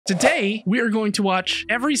Today, we are going to watch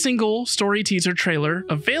every single story teaser trailer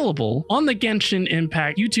available on the Genshin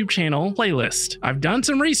Impact YouTube channel playlist. I've done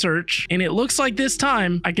some research, and it looks like this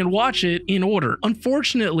time I can watch it in order.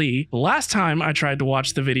 Unfortunately, the last time I tried to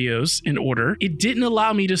watch the videos in order, it didn't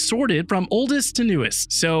allow me to sort it from oldest to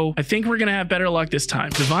newest. So I think we're gonna have better luck this time.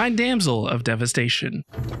 Divine Damsel of Devastation.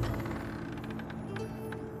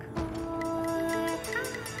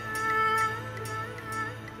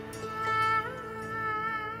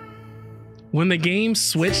 When the game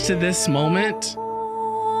switched to this moment,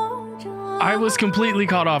 I was completely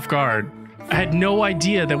caught off guard. I had no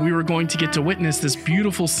idea that we were going to get to witness this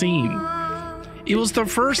beautiful scene. It was the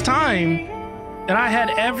first time that I had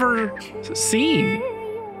ever seen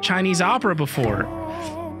Chinese opera before.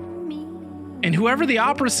 And whoever the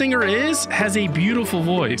opera singer is has a beautiful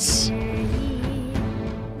voice.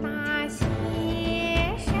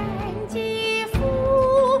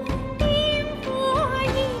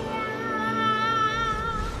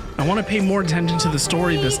 I want to pay more attention to the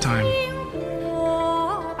story this time.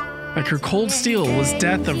 Like her cold steel was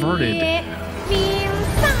death averted.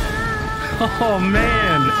 Oh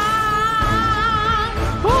man.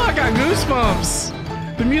 Oh, I got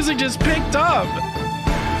goosebumps. The music just picked up.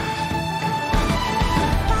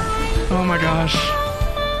 Oh my gosh.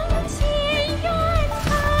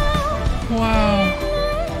 Wow.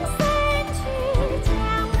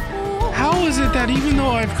 How is it that even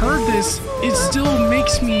though I've heard this, it still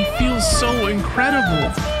makes me feel so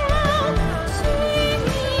incredible?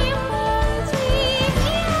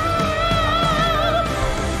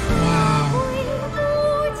 Wow.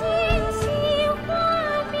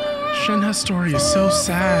 Shenhe's story is so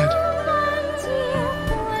sad.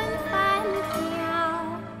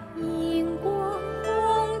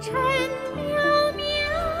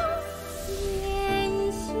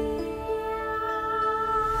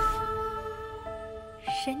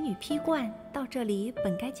批冠到这里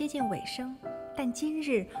本该接近尾声，但今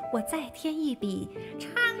日我再添一笔，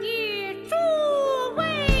唱与诸位。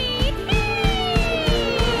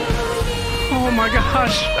Oh my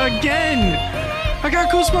gosh, again! I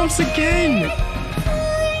got goosebumps again!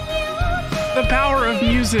 The power of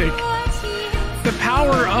music. The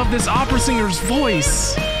power of this opera singer's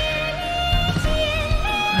voice.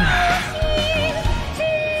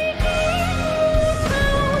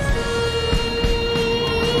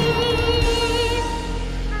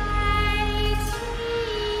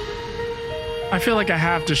 I feel like I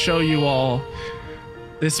have to show you all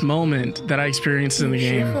this moment that I experienced in the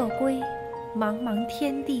game. 茫茫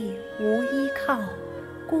天地无依靠，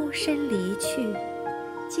孤身离去。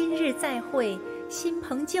今日再会，新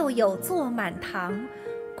朋旧友坐满堂，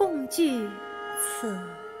共聚此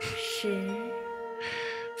时。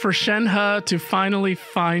For Shenhe to finally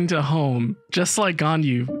find a home, just like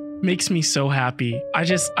Ganyu, makes me so happy.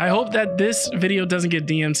 I hope that this video doesn't get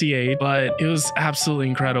DMCA'd, but it was absolutely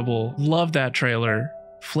incredible. Love that trailer.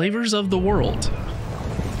 Flavors of the world.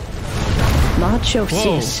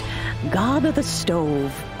 Machosis, god of the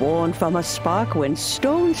stove, born from a spark when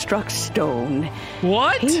stone struck stone.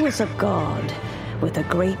 What? He was a god with a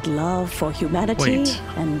great love for humanity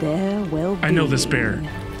and their well-being. I know this bear.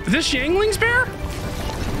 Is this Yangling's bear?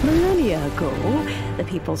 Millennia ago, the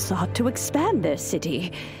people sought to expand their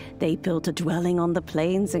city. They built a dwelling on the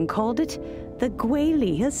plains and called it the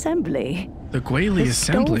Guili Assembly. The Guili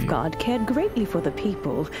Assembly? The stove god cared greatly for the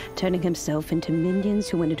people, turning himself into minions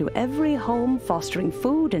who went into every home, fostering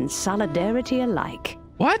food and solidarity alike.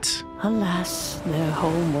 What? Alas, their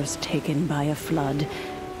home was taken by a flood.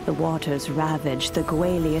 The waters ravaged the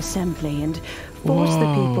Guili Assembly and forced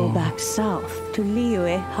the people back south to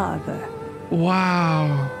Liyue Harbor.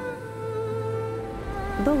 Wow.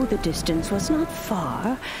 Though the distance was not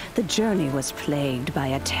far, the journey was plagued by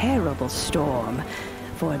a terrible storm.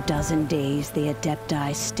 For a dozen days, the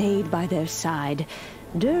adepti stayed by their side.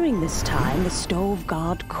 During this time, the stove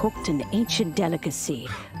god cooked an ancient delicacy,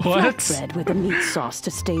 flatbread with a meat sauce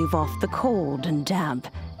to stave off the cold and damp,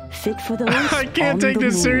 fit for those I can't take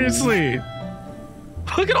this seriously.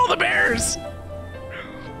 Look at all the bears.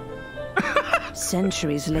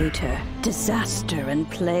 Centuries later, disaster and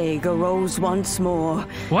plague arose once more.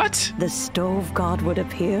 What? The stove god would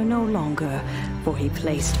appear no longer, for he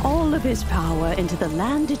placed all of his power into the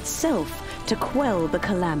land itself to quell the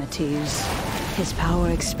calamities. His power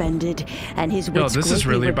expended, and his wits this is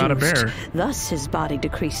really about a bear. Thus, his body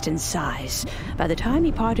decreased in size. By the time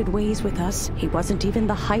he parted ways with us, he wasn't even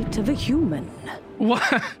the height of a human.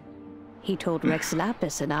 What? He told Rex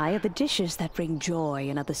Lapis and I of the dishes that bring joy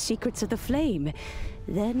and of the secrets of the flame,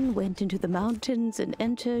 then went into the mountains and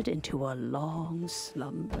entered into a long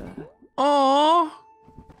slumber. Aww.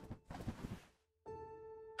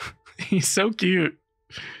 He's so cute.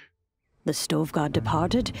 The stove god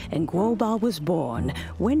departed, and Guoba was born.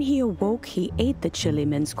 When he awoke, he ate the chili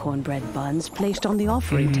mince cornbread buns placed on the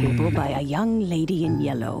offering table by a young lady in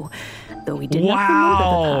yellow. Though he did not remember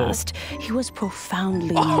the past, he was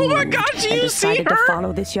profoundly moved my God, do you and see decided to her?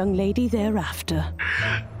 follow this young lady thereafter.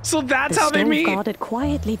 So that's how they meet. The stove god had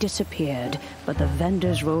quietly disappeared, but the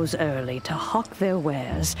vendors rose early to hawk their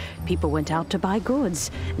wares. People went out to buy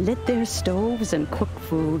goods, lit their stoves, and cooked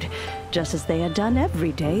food, just as they had done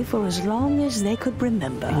every day for as long as they could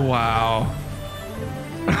remember. Wow.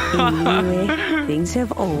 In Liyue, things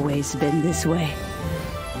have always been this way.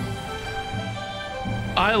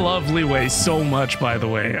 I love Liyue so much, by the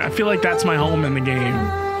way. I feel like that's my home in the game.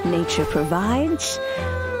 Nature provides,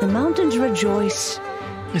 the mountains rejoice.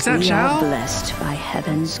 Is that We Zhao? are blessed by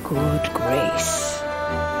heaven's good grace.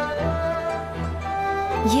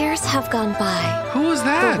 Years have gone by. Who is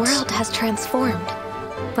that? The world has transformed,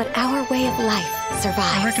 but our way of life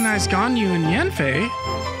survives. I recognize Ganyu and Yanfei.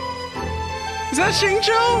 Is that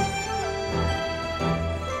Xingqiu?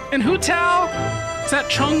 And Hu Tao? Is that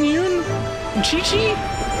Chung Yun? And Chi Chi?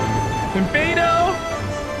 And Beidou?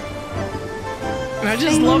 And I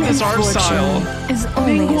just love this art style. Is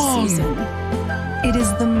only a Ningguang. season. It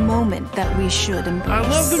is the moment that we should embrace. I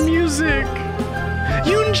love the music.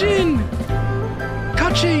 Yunjin,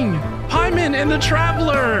 Kaching, Hyman, and the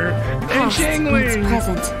Traveler, and Past meets Xiangling.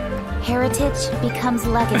 present. Heritage becomes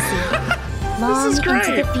legacy. Long is into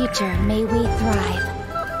great. the future, may we thrive.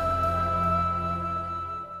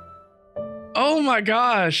 Oh my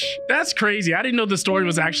gosh, that's crazy. I didn't know the story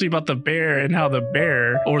was actually about the bear and how the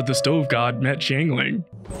bear, or the stove god, met Xiangling.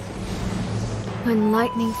 When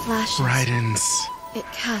lightning flashes, Raidens. it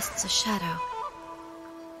casts a shadow.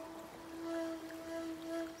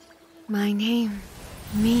 My name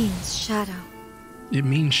means shadow. It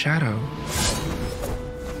means shadow.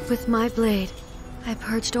 With my blade, I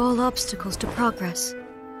purged all obstacles to progress.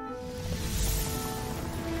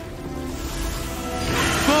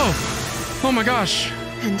 Oh! Oh my gosh.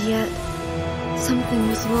 And yet, something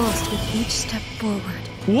was lost with each step forward.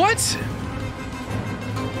 What?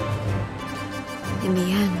 In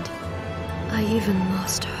the end, I even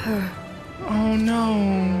lost her. Oh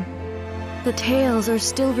no. The tales are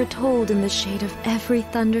still retold in the shade of every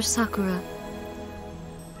thunder sakura.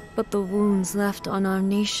 But the wounds left on our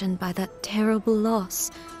nation by that terrible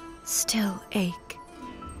loss still ache.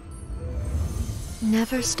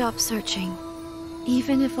 Never stop searching,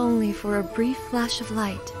 even if only for a brief flash of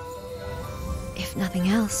light. If nothing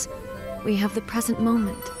else, we have the present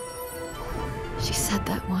moment. She said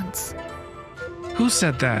that once. Who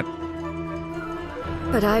said that?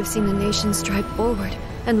 But I've seen a nation stride forward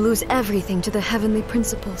and lose everything to the heavenly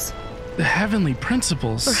principles. The heavenly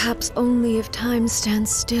principles. Perhaps only if time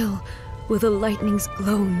stands still, will the lightning's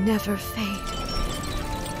glow never fade.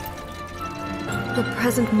 The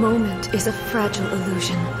present moment is a fragile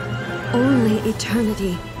illusion. Only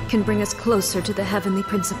eternity can bring us closer to the heavenly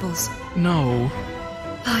principles. No.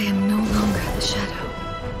 I am no longer the shadow.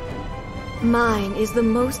 Mine is the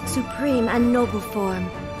most supreme and noble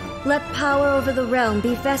form. Let power over the realm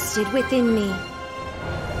be vested within me.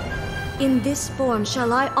 In this form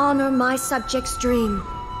shall I honor my subjects' dream,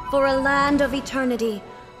 for a land of eternity,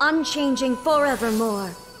 unchanging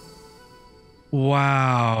forevermore.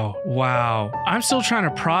 Wow. Wow. I'm still trying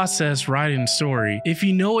to process Raiden's story. If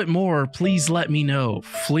you know it more, please let me know.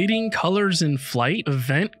 Fleeting colors in flight,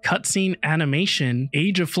 event, cutscene, animation,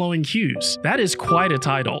 Age of Flowing Hues. That is quite a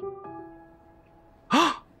title.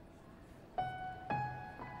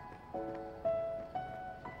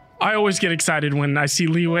 I always get excited when I see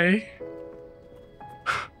Liyue.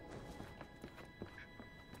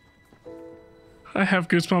 I have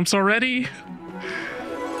goosebumps already.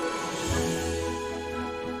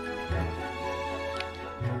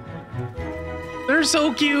 They're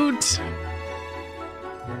so cute.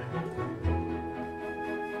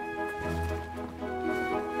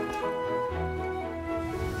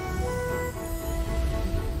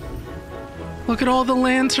 Look at all the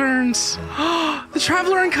lanterns. The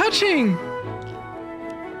Traveler and Kaching.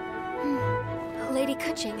 Lady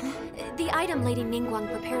Kuching, the item Lady Ningguang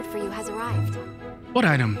prepared for you has arrived. What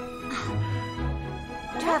item?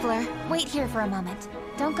 Traveler, wait here for a moment.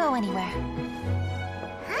 Don't go anywhere.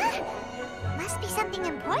 Huh? Must be something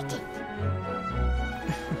important.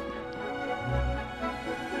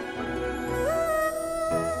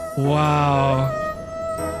 Wow.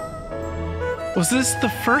 Was this the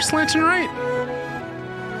first lantern, right?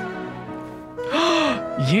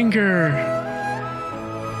 Yinger.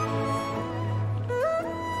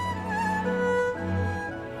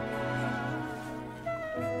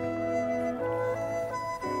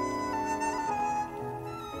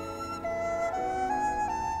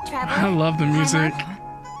 Traveler. I love the music.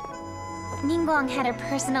 Ningguang had a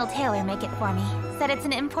personal tailor make it for me. Said it's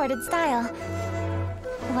an imported style.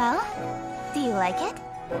 Well, do you like it?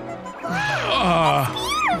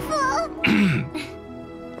 Beautiful!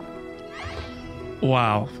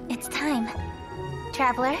 Wow. It's time.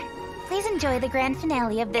 Traveler, please enjoy the grand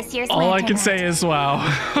finale of this year's All I Lantern can Night. say is wow.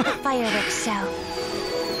 Fireworks show.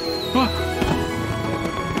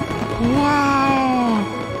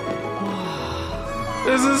 Wow.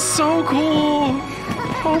 This is so cool.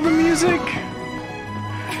 All the music.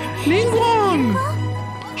 Ningguang!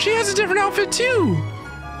 She has a different outfit too.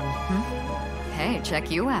 Hey, check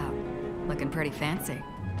you out. Looking pretty fancy.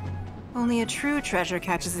 Only a true treasure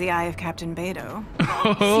catches the eye of Captain Beidou.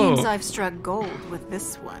 Oh. Seems I've struck gold with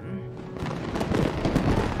this one.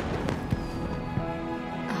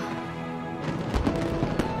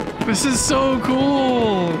 This is so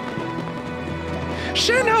cool.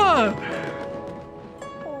 Shenhe!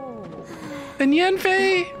 And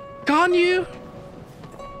Yanfei? Ganyu?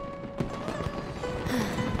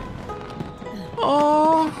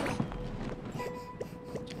 Oh.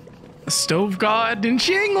 Stove God and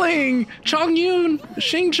Xingling, Chongyun,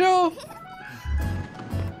 Xingqiu.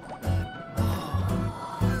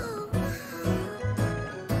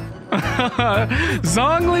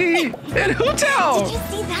 Zhongli and Hu Tao. Did you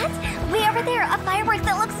see that? Way over there, a firework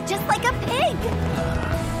that looks just like a pig!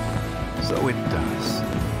 So it does.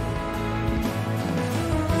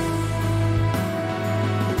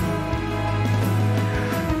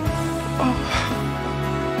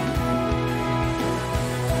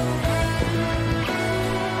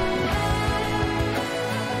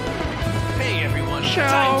 Hey everyone,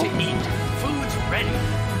 Ciao. time to eat. Food's ready.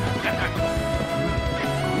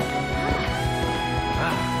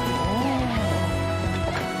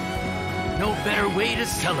 No better way to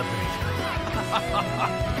celebrate.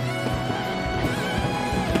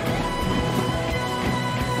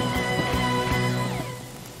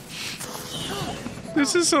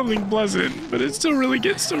 This is something pleasant, but it still really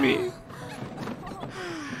gets to me.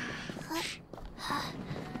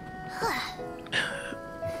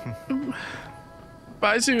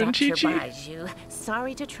 Baizu and Dr. Chi-Chi. Baizu,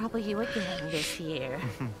 sorry to trouble you again this year.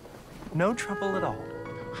 No trouble at all.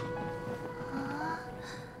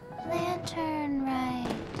 Lantern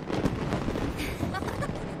right.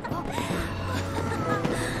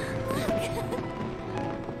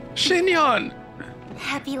 Shinyon!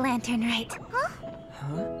 Happy Lantern right.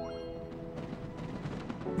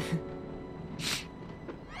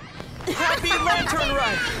 Happy Lantern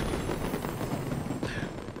Rite!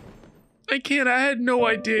 I can't. I had no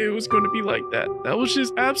idea it was going to be like that. That was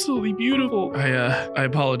just absolutely beautiful. I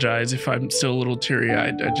apologize if I'm still a little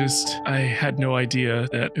teary-eyed. I had no idea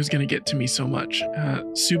that it was going to get to me so much.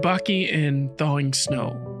 Tsubaki and Thawing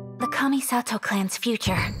Snow. The Kamisato clan's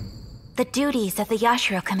future. The duties of the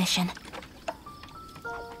Yashiro Commission.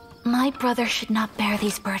 My brother should not bear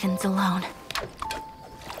these burdens alone.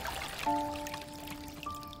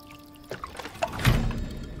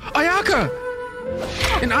 Ayaka!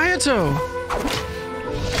 And Ayato!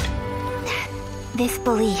 This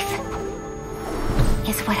belief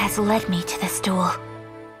is what has led me to this duel.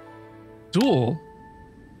 Duel?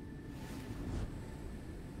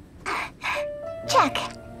 Check.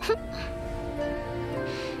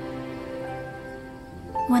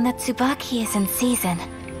 When the Tsubaki is in season,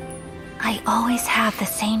 I always have the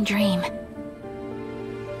same dream.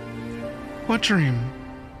 What dream?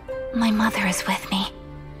 My mother is with me,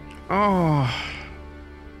 Oh.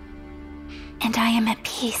 and I am at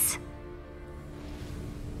peace.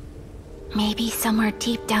 Maybe somewhere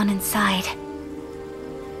deep down inside,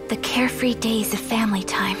 the carefree days of family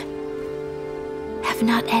time have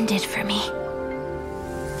not ended for me.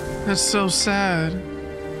 That's so sad.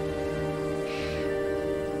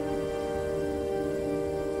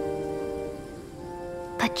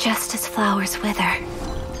 But just as flowers wither,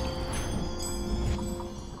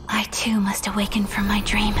 I too must awaken from my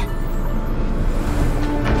dream.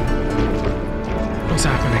 What's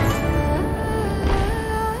happening?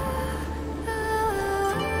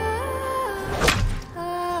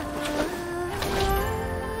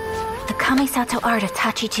 The Kamisato art of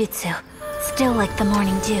Tachijutsu, still like the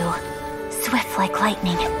morning dew, swift like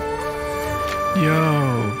lightning.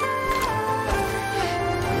 Yo.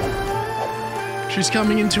 She's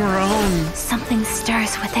coming into her own. Something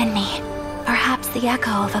stirs within me, perhaps the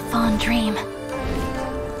echo of a fond dream.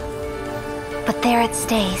 But there it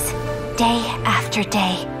stays, day after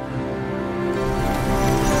day.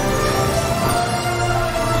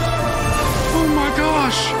 Oh my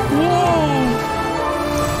gosh! Whoa!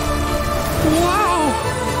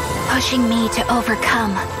 Wow! Pushing me to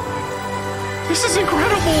overcome. This is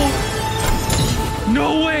incredible!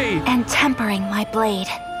 No way! And tempering my blade.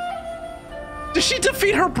 Did she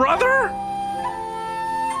defeat her brother?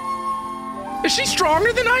 Is she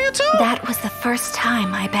stronger than Ayato? That was the first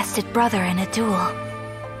time I bested brother in a duel.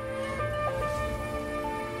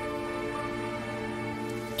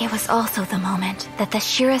 It was also the moment that the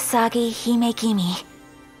Shirasagi Himegimi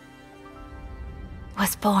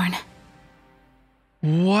was born.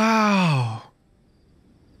 Wow.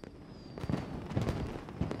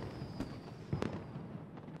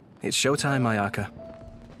 It's showtime, Ayaka.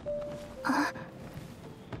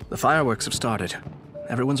 The fireworks have started.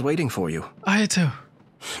 Everyone's waiting for you. Ayato.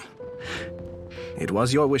 It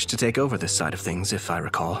was your wish to take over this side of things, if I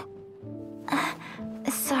recall.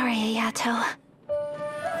 Sorry, Ayato.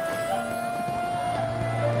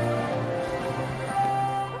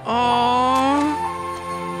 Aww.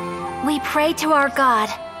 We pray to our god.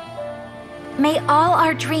 May all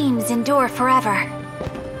our dreams endure forever.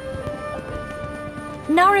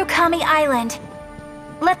 Narukami Island.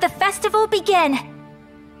 Let the festival begin.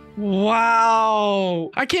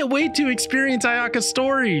 Wow. I can't wait to experience Ayaka's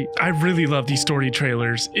story. I really love these story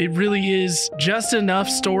trailers. It really is just enough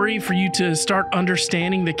story for you to start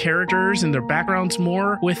understanding the characters and their backgrounds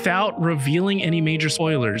more without revealing any major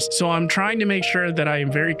spoilers. So I'm trying to make sure that I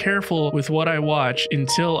am very careful with what I watch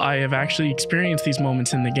until I have actually experienced these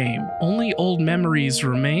moments in the game. Only old memories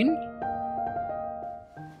remain.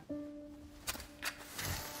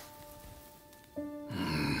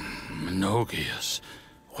 Menogias.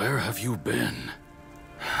 Where have you been?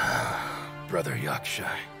 Brother Yaksha,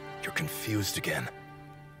 you're confused again.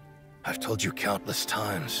 I've told you countless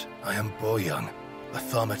times, I am Boyoung, a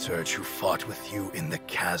thaumaturge who fought with you in the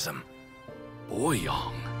chasm.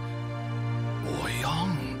 Boyoung?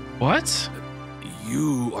 Boyoung? What?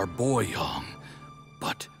 You are Boyoung,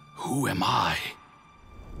 but who am I?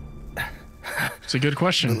 It's a good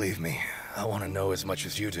question. Believe me, I want to know as much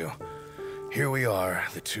as you do. Here we are,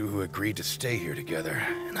 the two who agreed to stay here together,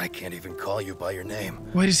 and I can't even call you by your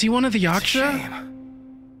name. Wait, is he one of the Yaksha?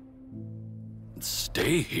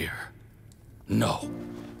 Stay here? No.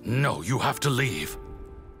 No, you have to leave.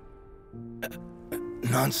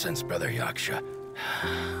 Nonsense, Brother Yaksha.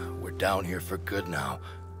 We're down here for good now.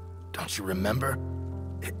 Don't you remember?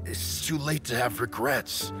 It's too late to have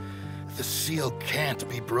regrets. The seal can't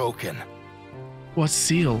be broken. What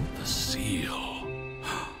seal? The seal.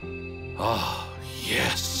 Ah,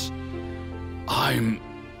 yes. I'm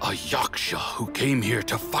a Yaksha who came here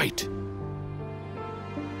to fight.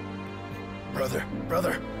 Brother,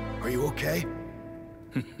 are you okay?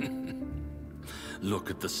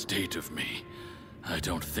 Look at the state of me. I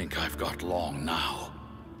don't think I've got long now.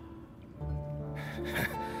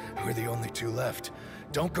 We're the only two left.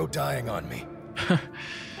 Don't go dying on me.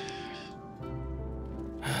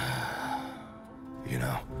 You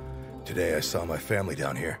know, today I saw my family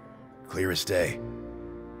down here. Clear as day.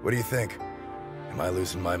 What do you think? Am I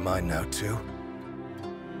losing my mind now too?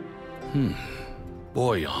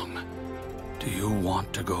 Boyoung, do you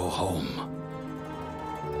want to go home?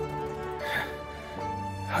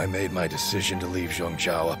 I made my decision to leave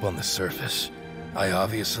Zhongzhou up on the surface. I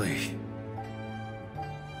obviously...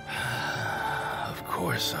 Of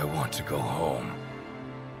course I want to go home.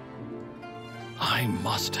 I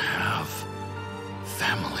must have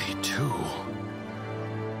family too.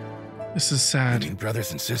 This is sad. You mean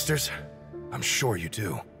brothers and sisters? I'm sure you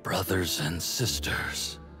do. Brothers and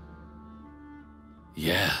sisters.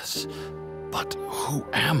 Yes, but who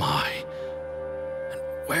am I? And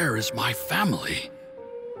where is my family?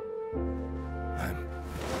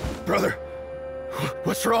 Brother!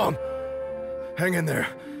 What's wrong? Hang in there.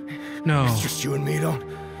 No. It's just you and me, don't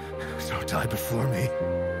die before me.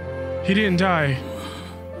 He didn't die.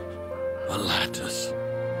 Alatus,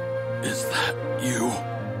 is that you?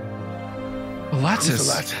 Alatus?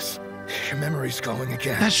 Alatus? Your memory's going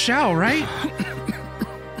again. That's Xiao, right?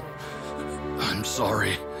 I'm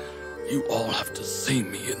sorry. You all have to see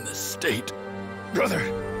me in this state. Brother!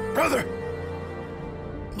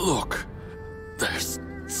 Look, there's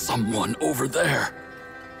someone over there.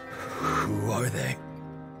 Who are they?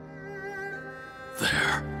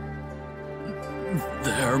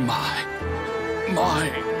 They're my...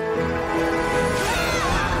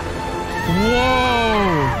 Whoa!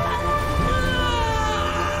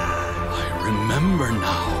 I remember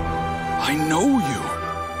now. I know you.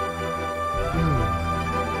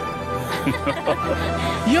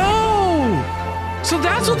 Yo! So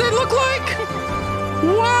that's what they look like?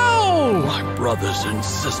 Wow! My brothers and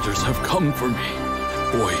sisters have come for me.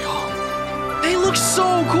 Boyoung. They look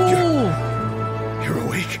so cool! You're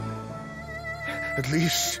awake? At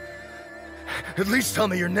least tell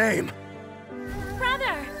me your name.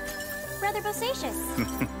 Brother Bosacious.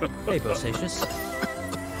 Hey, Bosacious.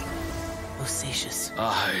 Bosacious.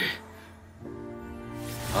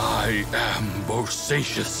 I am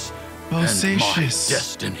Bosacious. Bosacious. And my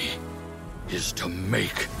destiny is to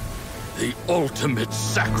make the ultimate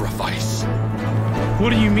sacrifice.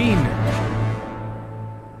 What do you mean?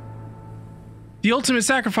 The ultimate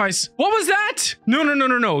sacrifice. What was that?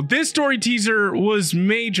 No. This story teaser was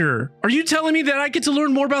major. Are you telling me that I get to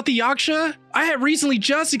learn more about the Yaksha? I have recently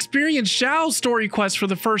just experienced Xiao's story quest for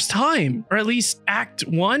the first time, or at least Act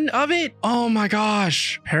 1 of it. Oh my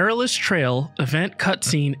gosh. Perilous Trail event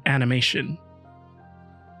cutscene animation.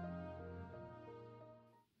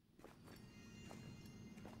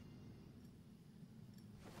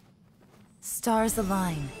 Stars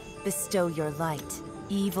align, bestow your light.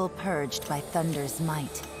 Evil purged by thunder's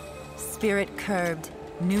might. Spirit curbed,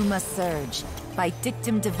 pneuma surge. By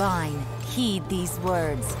dictum divine, heed these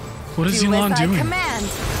words. What is Elon doing? Command.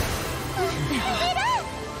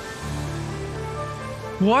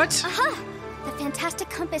 What? Aha! The fantastic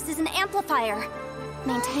compass is an amplifier.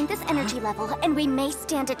 Maintain this energy level, and we may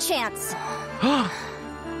stand a chance.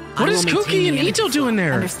 What is Kuki and Ito doing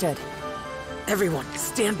there? Understood. Everyone,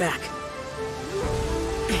 stand back.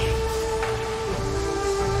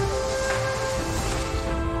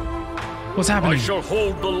 What's happening? I shall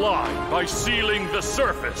hold the line by sealing the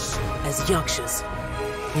surface. As Yakshas,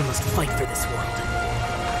 we must fight for this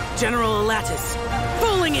world. General Alatus,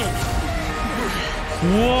 falling in!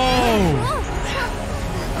 Whoa!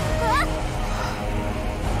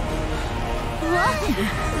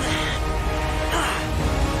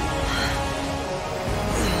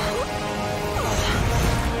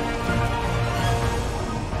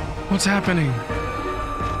 What's happening?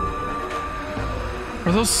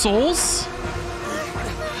 Are those souls?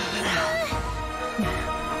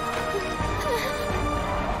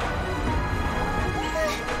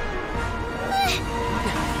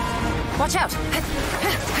 Watch out!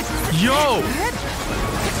 Yo!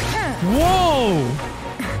 Whoa!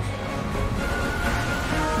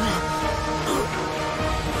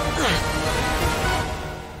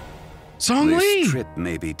 Song Lee! This trip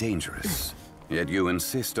may be dangerous, yet you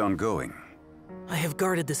insist on going. I have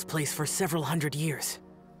guarded this place for several hundred years.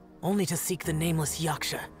 Only to seek the nameless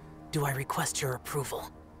Yaksha do I request your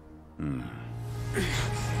approval.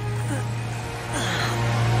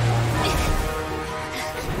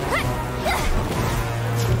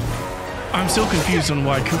 I'm still confused on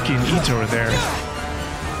why Kuki and Ito are there.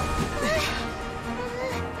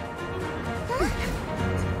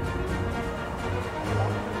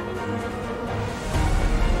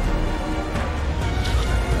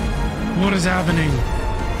 What is happening?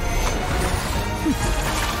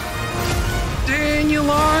 Dang,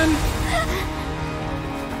 Elon!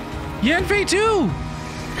 Yanfei too!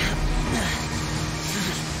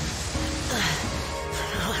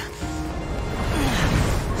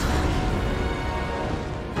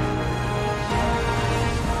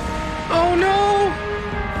 Oh no!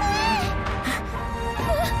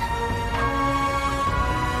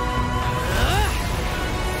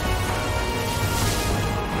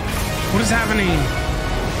 What is happening?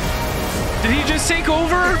 Did he just take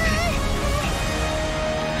over?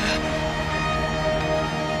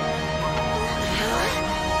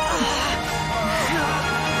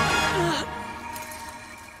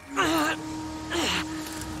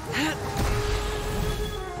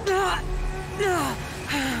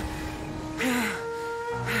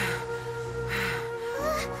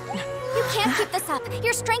 You can't keep this up.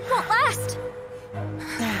 Your strength won't last.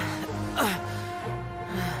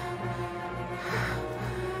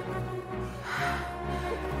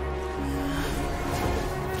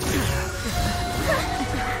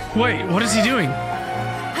 Wait, what is he doing?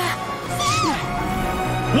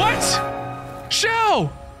 What? Xiao!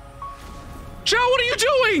 Xiao, what are you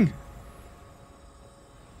doing?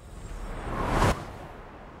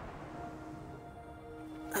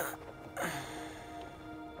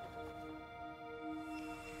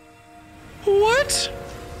 What?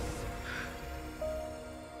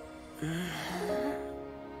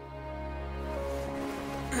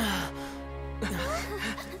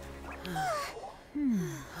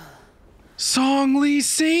 Song Lee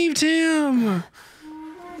saved him.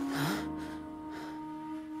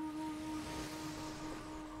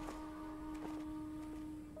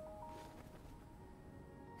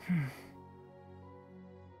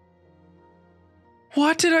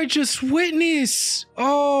 What did I just witness?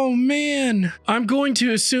 Oh man. I'm going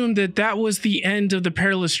to assume that that was the end of the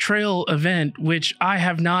Perilous Trail event, which I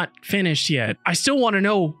have not finished yet. I still want to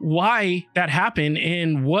know why that happened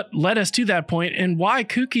and what led us to that point and why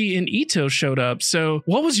Kuki and Ito showed up. So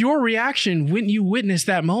what was your reaction when you witnessed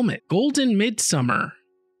that moment? Golden Midsummer.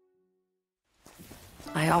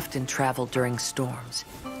 I often travel during storms,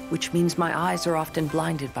 which means my eyes are often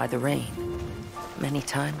blinded by the rain. Many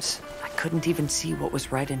times, I couldn't even see what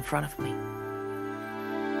was right in front of me.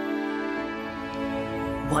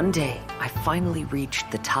 One day, I finally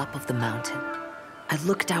reached the top of the mountain. I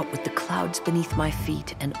looked out with the clouds beneath my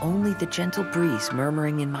feet and only the gentle breeze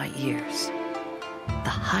murmuring in my ears. The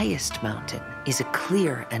highest mountain is a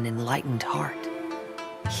clear and enlightened heart.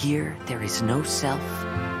 Here, there is no self,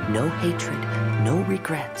 no hatred, no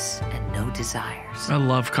regrets, and no desires. I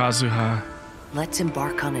love Kazuha. Let's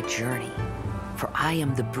embark on a journey, for I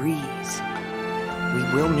am the breeze. We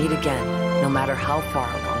will meet again, no matter how far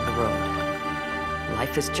along the road.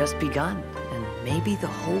 Life has just begun, and maybe the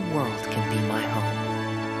whole world can be my home.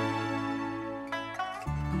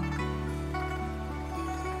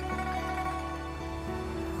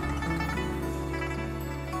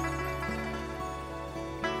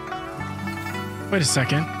 Wait a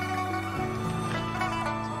second.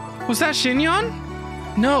 Was that Shinyon?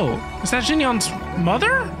 No. Was that Shinyon's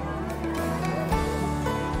mother?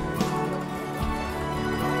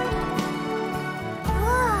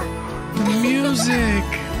 The music.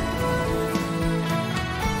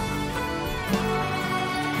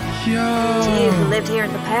 Yo. To you who lived here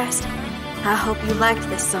in the past, I hope you liked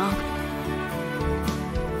this song.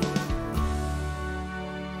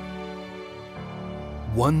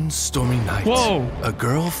 One stormy night, a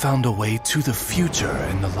girl found a way to the future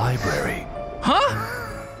in the library. Huh?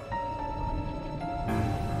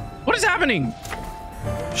 What is happening?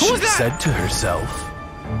 Who was that? She said to herself,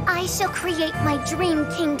 I shall create my dream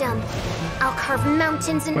kingdom. I'll carve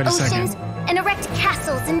mountains and oceans and erect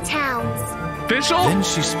castles and towns. Official? Then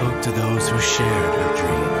she spoke to those who shared her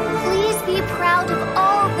dream. Please be proud of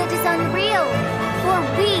all that is unreal, for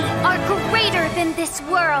we are greater than this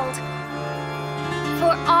world.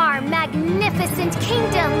 For our magnificent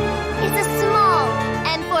kingdom is a small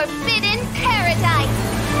and forbidden paradise.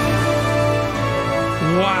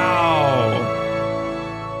 Wow.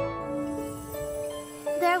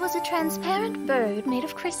 There was a transparent bird made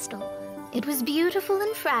of crystal. It was beautiful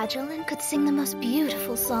and fragile and could sing the most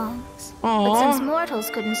beautiful songs. Aww. But since mortals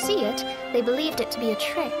couldn't see it, they believed it to be a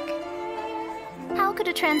trick. How could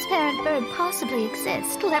a transparent bird possibly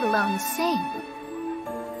exist, let alone sing?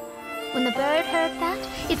 When the bird heard that,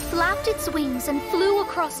 it flapped its wings and flew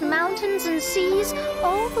across mountains and seas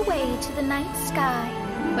all the way to the night sky,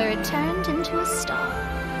 where it turned into a star.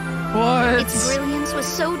 What? Its brilliance was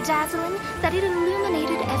so dazzling that it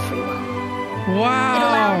illuminated everyone. Wow. It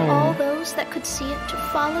allowed all those that could see it to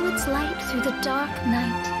follow its light through the dark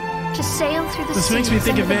night, to sail through the This makes me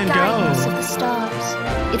think of Van Gogh. Of the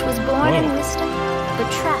stars. It was born in wisdom,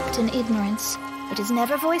 but trapped in ignorance. It has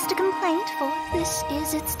never voiced a complaint, for this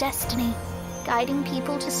is its destiny. Guiding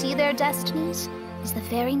people to see their destinies is the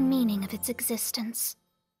very meaning of its existence.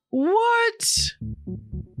 What?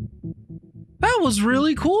 That was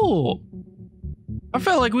really cool. I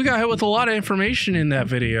felt like we got hit with a lot of information in that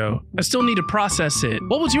video. I still need to process it.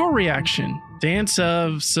 What was your reaction? Dance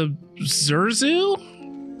of Sabzeruz?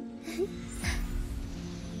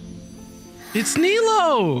 It's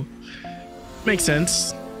Nilo! Makes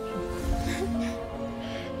sense.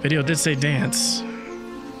 Video did say dance.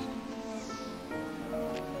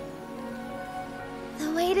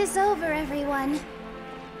 The wait is over, everyone.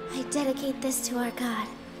 I dedicate this to our god,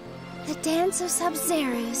 the dance of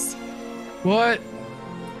Sabzeruz. What?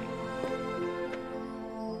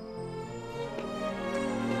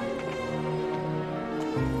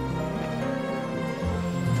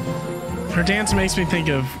 Her dance makes me think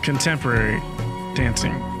of contemporary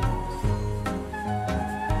dancing.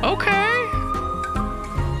 Okay.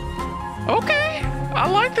 Okay, I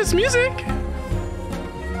like this music.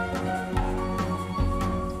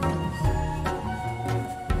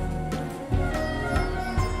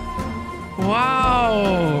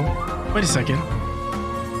 Wow. Wait a second.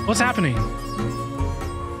 What's happening?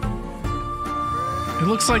 It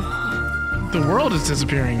looks like the world is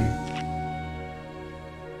disappearing.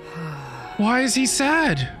 Why is he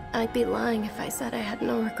sad? I'd be lying if I said I had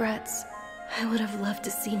no regrets. I would have loved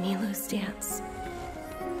to see Nilou's dance.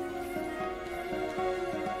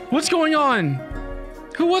 What's going on?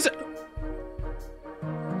 Who was it?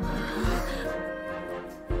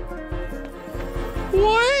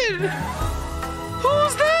 What?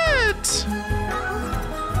 Who's that?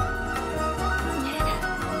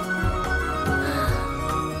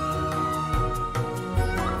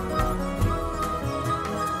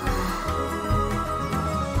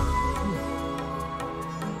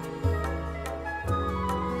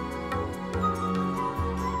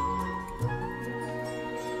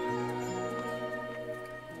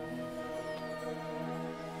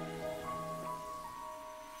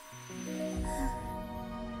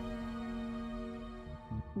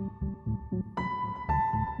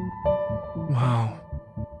 Wow.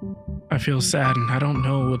 I feel sad and I don't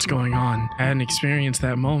know what's going on. I hadn't experienced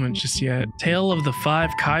that moment just yet. Tale of the 5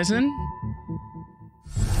 Kaisen?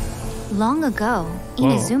 Long ago,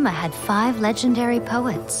 Inazuma had 5 legendary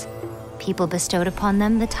poets. People bestowed upon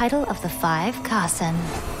them the title of the 5 Kasen.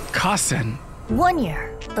 Kasen? One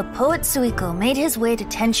year, the poet Suiko made his way to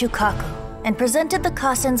Tenshukaku and presented the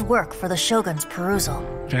Kasen's work for the shogun's perusal.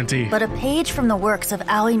 Fenty. But a page from the works of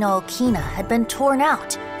Aoi no Okina had been torn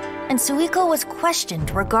out, and Suiko was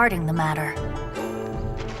questioned regarding the matter.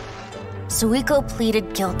 Suiko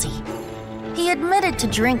pleaded guilty. He admitted to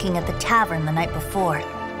drinking at the tavern the night before,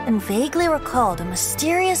 and vaguely recalled a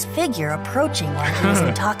mysterious figure approaching while he was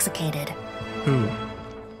intoxicated. Who?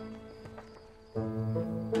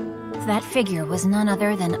 That figure was none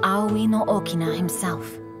other than Aoi no Okina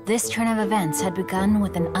himself. This turn of events had begun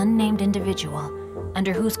with an unnamed individual,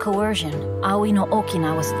 under whose coercion, Aoi no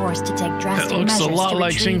Okina was forced to take drastic measures to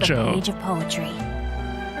retrieve a page of poetry.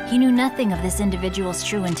 He knew nothing of this individual's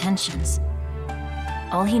true intentions.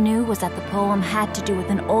 All he knew was that the poem had to do with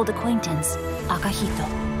an old acquaintance, Akahito.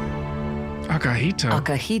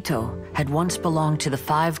 Akahito had once belonged to the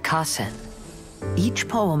 5 Kasen. Each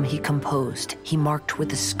poem he composed, he marked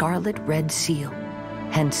with a scarlet red seal,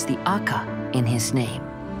 hence the Aka in his name.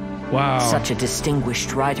 Wow. Such a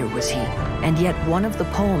distinguished writer was he, and yet one of the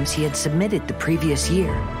poems he had submitted the previous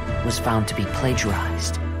year was found to be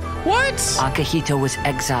plagiarized. What? Akahito was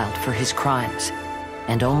exiled for his crimes,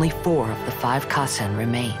 and only 4 of the 5 Kasen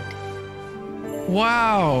remained.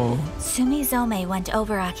 Wow. Sumizome went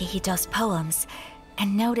over Akihito's poems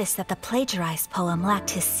and noticed that the plagiarized poem lacked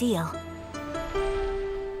his seal.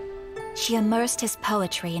 She immersed his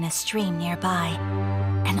poetry in a stream nearby,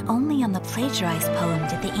 and only on the plagiarized poem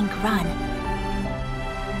did the ink run.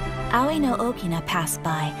 Aoi no Okina passed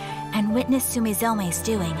by and witnessed Sumizome's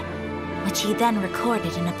doing, which he then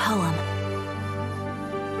recorded in a poem.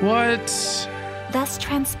 What? Thus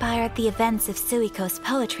transpired the events of Suiko's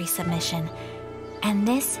poetry submission, and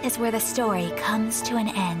this is where the story comes to an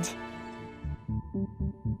end.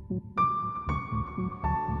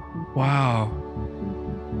 Wow.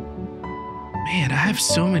 Man, I have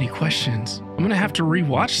so many questions. I'm gonna have to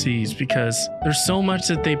rewatch these because there's so much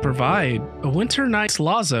that they provide. A Winter Night's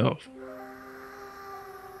Lazzo.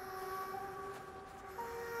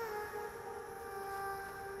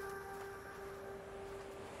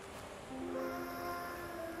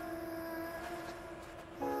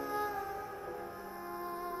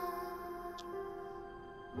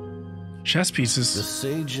 Chess pieces. The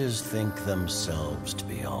sages think themselves to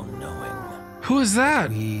be all-knowing. Who is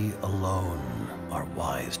that? We alone are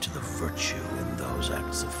wise to the virtue in those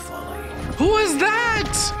acts of folly. Who is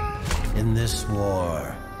that? In this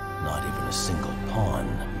war, not even a single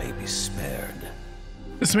pawn may be spared.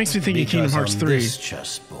 This makes me think of Kingdom Hearts 3. This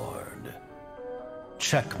chessboard,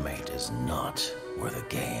 checkmate is not where the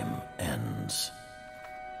game ends.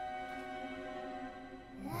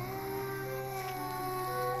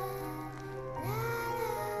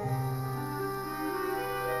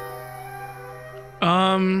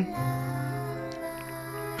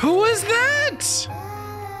 Who is that?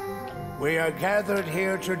 We are gathered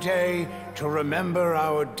here today to remember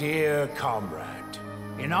our dear comrade.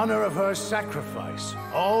 In honor of her sacrifice,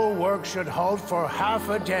 all work should halt for half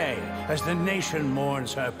a day as the nation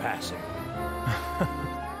mourns her passing.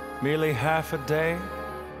 Merely half a day?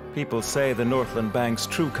 People say the Northland Bank's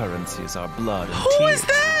true currencies are blood and tears. Who is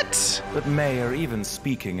that? But Mayor, even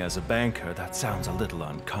speaking as a banker, that sounds a little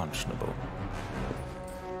unconscionable.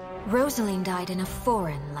 Rosaline died in a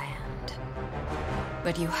foreign land.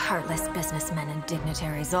 But you heartless businessmen and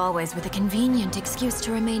dignitaries always with a convenient excuse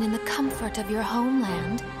to remain in the comfort of your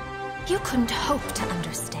homeland. You couldn't hope to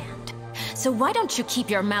understand. So why don't you keep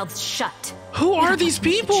your mouths shut? Who are these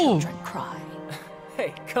people? Children cry.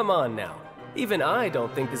 Hey, come on now. Even I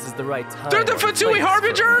don't think this is the right time. They're the Fatui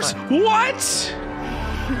Harbingers? What?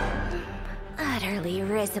 Utterly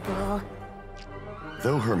risible.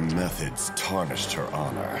 Though her methods tarnished her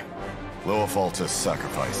honor, Loafalta's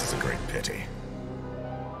sacrifice is a great pity.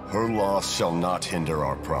 Her loss shall not hinder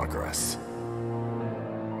our progress.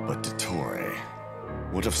 But Dottore,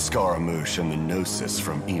 what of Scaramouche and the Gnosis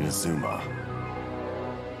from Inazuma?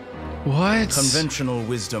 What? Conventional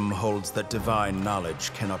wisdom holds that divine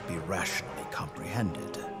knowledge cannot be rationally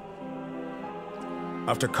comprehended.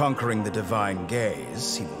 After conquering the divine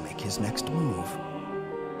gaze, he will make his next move.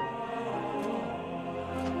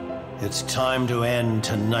 It's time to end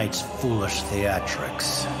tonight's foolish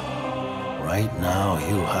theatrics. Right now,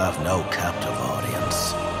 you have no captive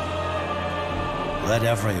audience. Let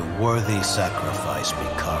every worthy sacrifice be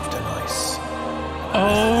carved in ice.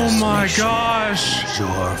 Oh This my nation gosh.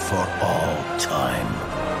 endure for all time.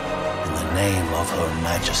 In the name of Her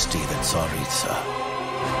Majesty the Tsaritsa,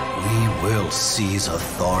 we will seize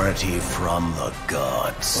authority from the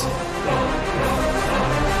gods.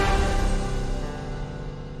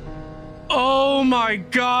 Oh my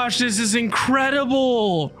gosh, this is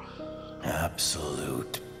incredible.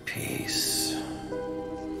 Absolute peace.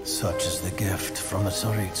 Such is the gift from the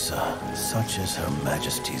Tsaritsa. Such is Her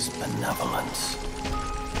Majesty's benevolence.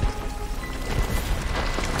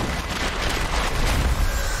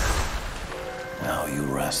 Now you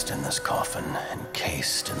rest in this coffin,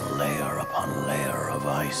 encased in layer upon layer of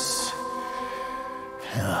ice.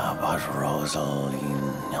 But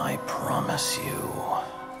Rosaline, I promise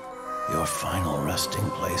you, your final resting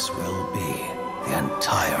place will be the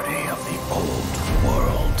entirety of the old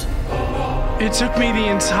world. It took me the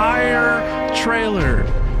entire trailer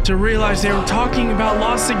to realize they were talking about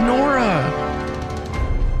La Signora.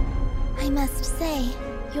 I must say,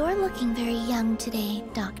 you're looking very young today,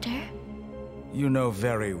 Doctor. You know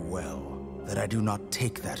very well that I do not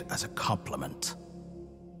take that as a compliment.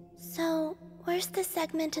 So, where's the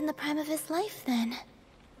segment in the prime of his life, then?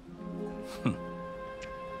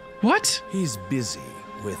 What? He's busy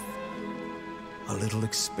with a little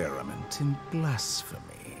experiment in blasphemy.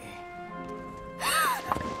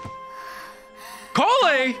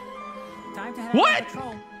 Kole! What?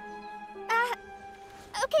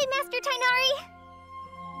 Okay, Master Tainari.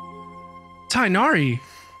 Tainari?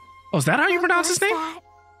 Oh, is that how you pronounce his name?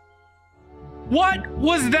 What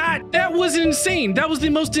was that? That was insane. That was the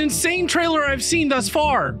most insane trailer I've seen thus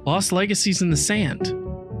far. Lost Legacies in the sand.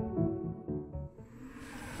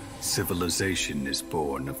 Civilization is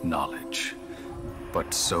born of knowledge,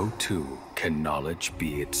 but so too can knowledge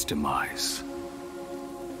be its demise.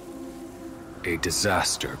 A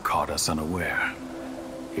disaster caught us unaware.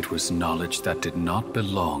 It was knowledge that did not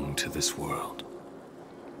belong to this world.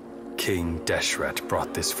 King Deshret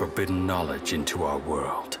brought this forbidden knowledge into our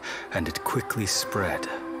world, and it quickly spread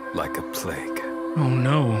like a plague. Oh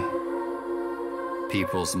no.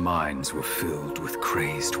 People's minds were filled with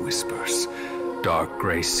crazed whispers. Dark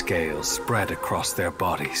gray scales spread across their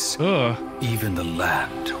bodies. Even the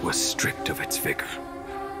land was stripped of its vigor.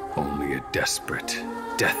 Only a desperate,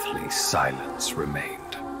 deathly silence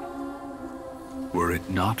remained. Were it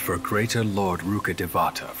not for greater Lord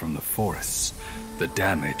Rukkhadevata from the forests, the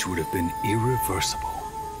damage would have been irreversible.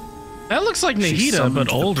 That looks like She Nahida, summoned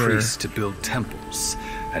but older. the priests to build temples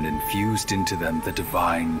and infused into them the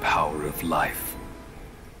divine power of life.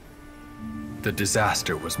 The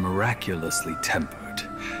disaster was miraculously tempered,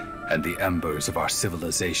 and the embers of our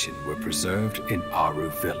civilization were preserved in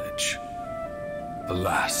Aru village.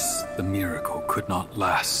 Alas, the miracle could not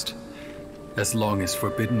last. As long as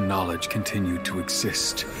forbidden knowledge continued to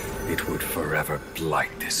exist, it would forever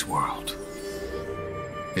blight this world.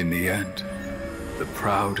 In the end, the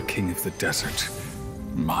proud king of the desert,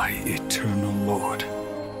 my eternal lord,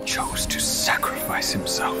 chose to sacrifice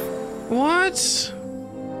himself. What?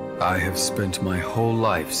 I have spent my whole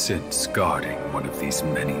life since guarding one of these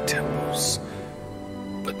many temples.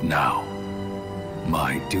 But now,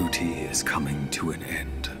 my duty is coming to an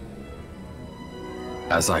end.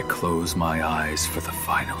 As I close my eyes for the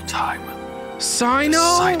final time, Sino?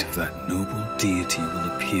 the sight of that noble deity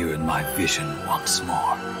will appear in my vision once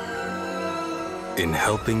more. In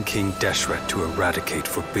helping King Deshret to eradicate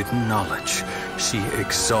forbidden knowledge, she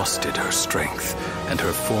exhausted her strength, and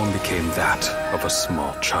her form became that of a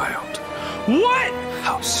small child. What?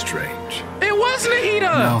 How strange. It was Nahida!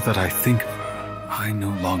 Now that I think of her, I no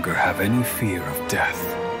longer have any fear of death,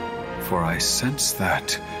 for I sense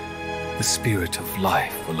that the spirit of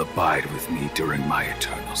life will abide with me during my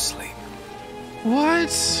eternal sleep.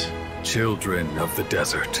 What? Children of the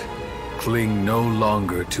desert, cling no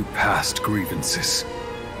longer to past grievances,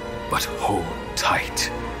 but hold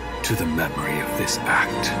tight to the memory of this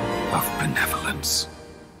act of benevolence.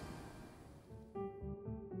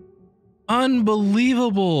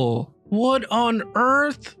 Unbelievable. What on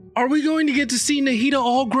earth? Are we going to get to see Nahida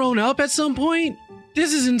all grown up at some point?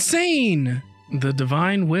 This is insane. The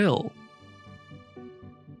divine will.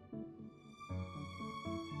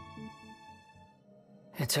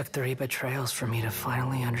 It took 3 betrayals for me to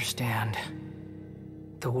finally understand.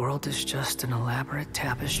 The world is just an elaborate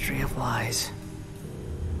tapestry of lies.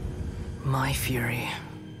 My fury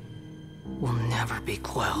will never be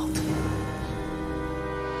quelled.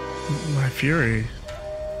 My fury?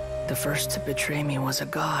 The first to betray me was a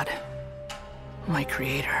god. My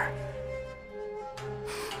creator.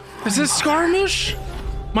 Is this Skarmush?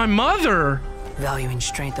 My mother! Valuing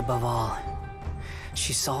strength above all.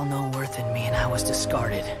 She saw no worth in me and I was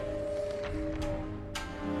discarded.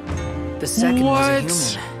 The second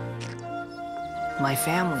was a human. My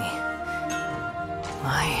family.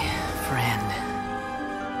 My friend.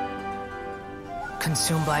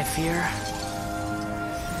 Consumed by fear,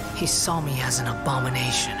 he saw me as an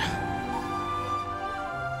abomination.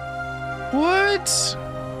 What?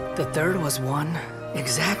 The third was one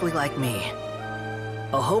exactly like me.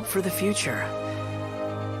 A hope for the future.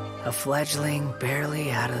 A fledgling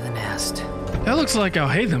barely out of the nest. That looks like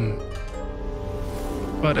Al-Haytham,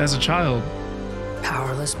 but as a child.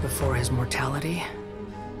 Powerless before his mortality,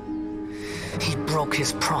 he broke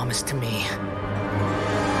his promise to me.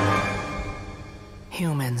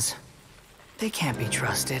 Humans, they can't be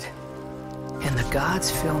trusted. And the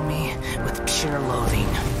gods fill me with pure loathing.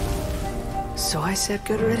 So I said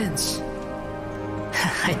good riddance.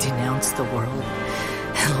 I denounced the world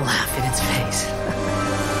and laughed in its face.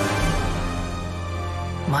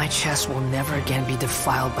 My chest will never again be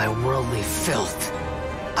defiled by worldly filth.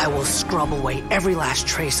 I will scrub away every last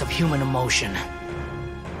trace of human emotion.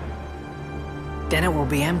 Then it will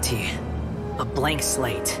be empty, a blank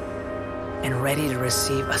slate, and ready to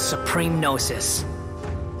receive a supreme gnosis,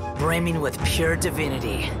 brimming with pure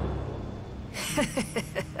divinity.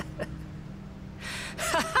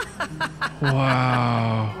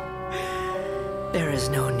 Wow. There is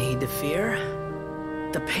no need to fear.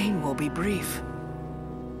 The pain will be brief.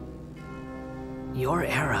 Your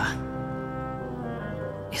era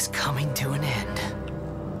is coming to an end.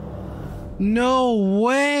 No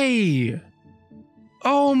way!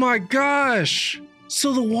 Oh my gosh!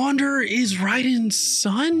 So the Wanderer is Raiden's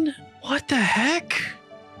son? What the heck?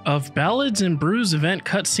 Of Ballads and Brews event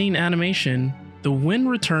cutscene animation, the wind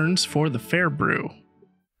returns for the Fairbrew.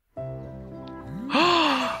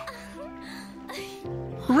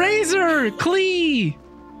 Razor! Klee!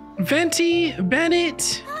 Venti!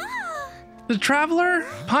 Bennett! The Traveler?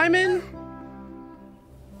 Paimon?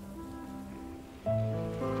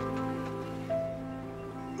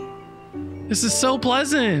 This is so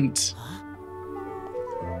pleasant.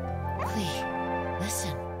 Klee,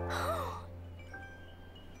 listen.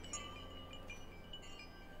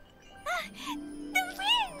 The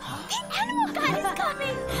wind! The animal god is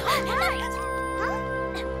coming!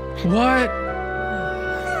 What?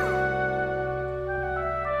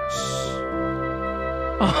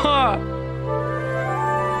 Aha!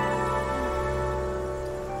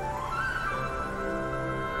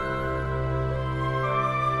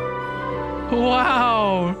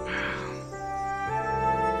 Wow!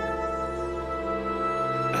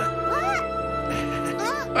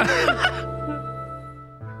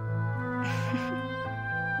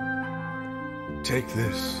 Take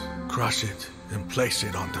this, crush it, and place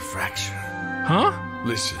it on the fracture. Huh?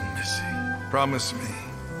 Listen, Missy. Promise me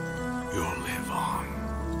you'll live on.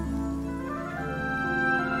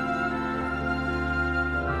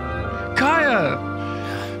 Kaya!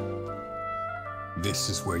 This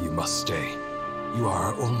is where you must stay. You are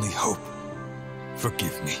our only hope.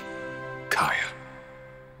 Forgive me, Kaya.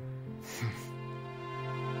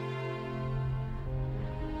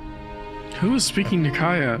 Who is speaking to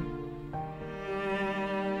Kaya?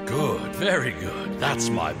 Good, very good. That's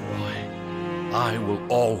my boy. I will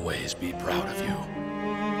always be proud of you.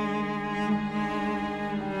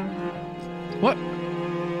 What?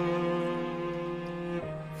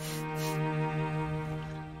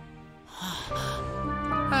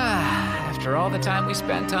 After all the time we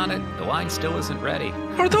spent on it, the wine still isn't ready.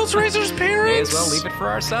 Are those Razor's parents? May as well leave it for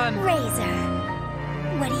our son. Razor.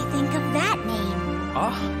 What do you think of that name?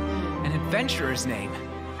 Oh, an adventurer's name.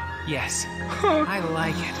 Yes, I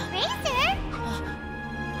like it. Razor?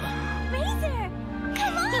 Razor,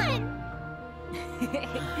 come on!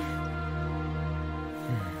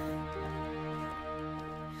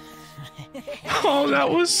 Oh, that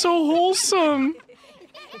was so wholesome.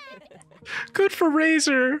 Good for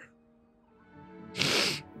Razor.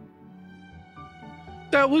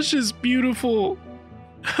 That was just beautiful.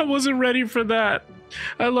 I wasn't ready for that.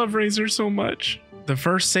 I love Razor so much. The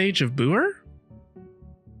first sage of Buer?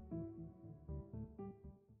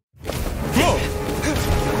 Whoa!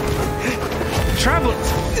 Traveler!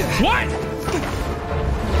 What?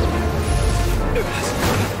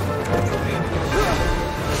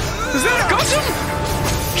 Is that a costume?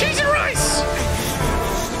 Cheese and rice!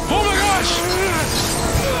 Oh my gosh!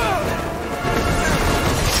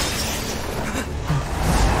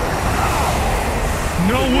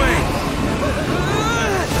 No way!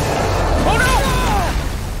 Oh no!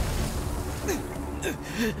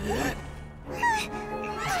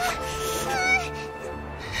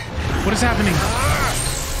 What is happening?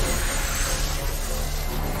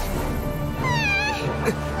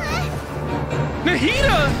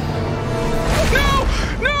 Nahida! No!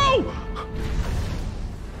 No!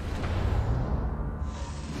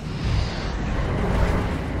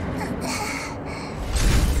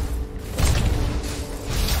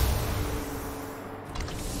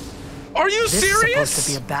 Are you This serious? is supposed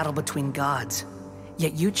to be a battle between gods,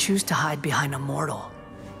 yet you choose to hide behind a mortal.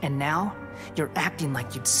 And now, you're acting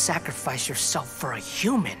like you'd sacrifice yourself for a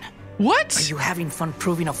human. What? Are you having fun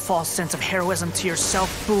proving a false sense of heroism to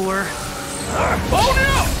yourself, Buer? Oh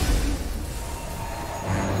no!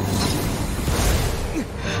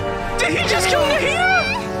 Did he just kill Nahida?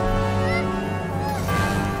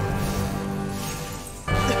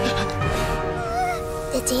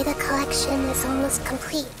 The data collection is almost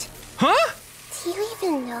complete. Huh? Do you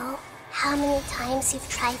even know how many times you've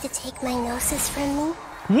tried to take my gnosis from me?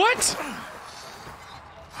 What?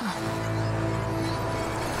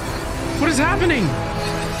 What is happening?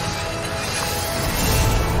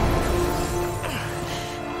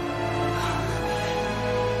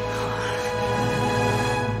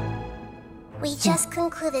 We just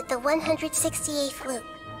concluded the 168th loop.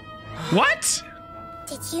 What?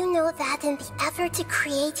 Did you know that in the effort to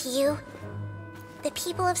create you, the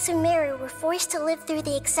people of Sumeru were forced to live through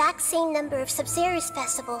the exact same number of Sabzeruz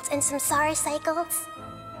festivals and samsara cycles?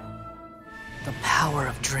 The power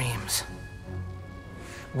of dreams.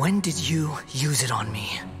 When did you use it on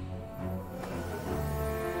me?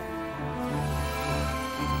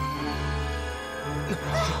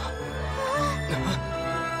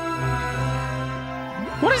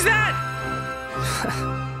 What is that?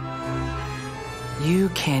 You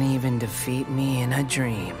can't even defeat me in a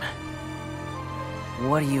dream.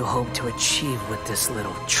 What do you hope to achieve with this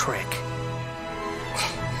little trick?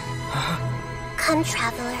 Come,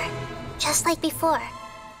 traveler. Just like before.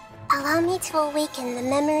 Allow me to awaken the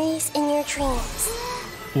memories in your dreams.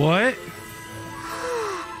 What?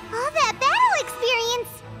 All that battle experience!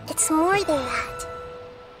 It's more than that.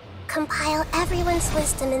 Compile everyone's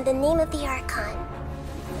wisdom in the name of the Archon.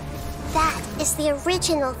 That is the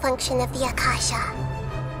original function of the Akasha.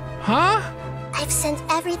 Huh? I've sent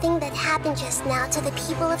everything that happened just now to the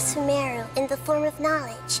people of Sumeru in the form of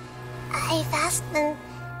knowledge. I've asked them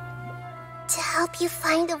to help you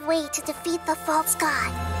find a way to defeat the false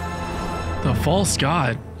god. The false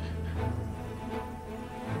god?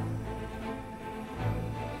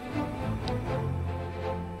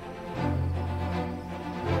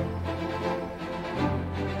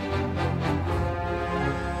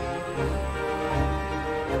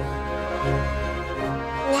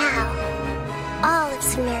 Now, all of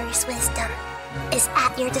Sumeru's wisdom is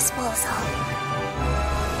at your disposal.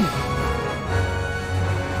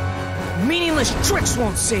 Meaningless tricks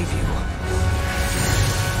won't save you.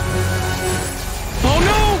 Oh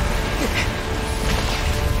no!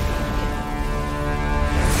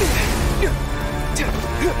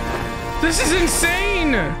 This is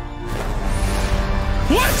insane!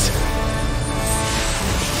 What?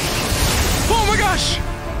 Oh my gosh!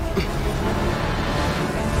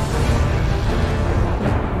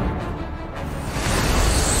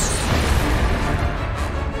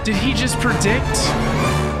 Did he just predict?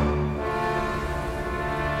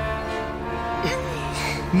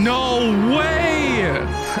 No way!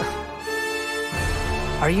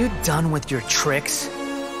 Are you done with your tricks?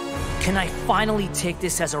 Can I finally take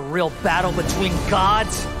this as a real battle between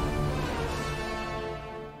gods?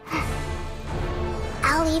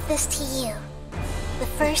 I'll leave this to you. The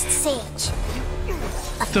first sage.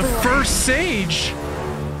 The first sage?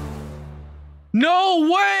 No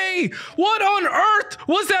way! What on earth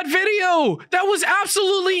was that video? That was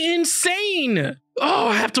absolutely insane! Oh,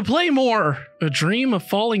 I have to play more. A dream of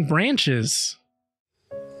falling branches.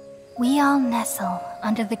 We all nestle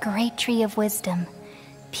under the great tree of wisdom,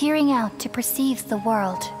 peering out to perceive the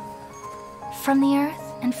world. From the earth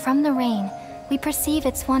and from the rain, we perceive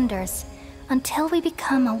its wonders, until we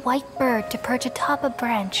become a white bird to perch atop a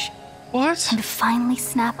branch. What? And finally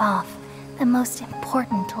snap off the most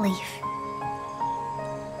important leaf.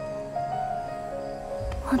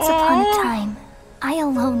 Once upon a time, I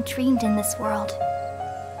alone dreamed in this world.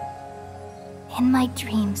 In my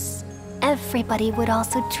dreams, everybody would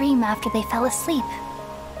also dream after they fell asleep.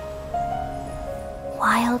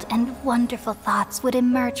 Wild and wonderful thoughts would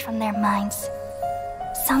emerge from their minds.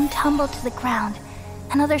 Some tumbled to the ground,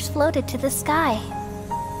 and others floated to the sky,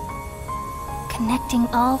 connecting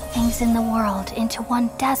all things in the world into one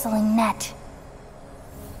dazzling net.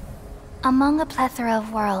 Among a plethora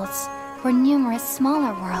of worlds were numerous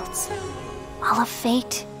smaller worlds, all of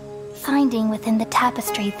fate, finding within the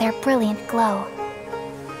tapestry their brilliant glow.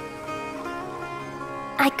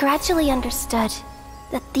 I gradually understood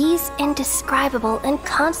that these indescribable and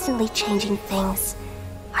constantly changing things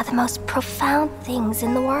are the most profound things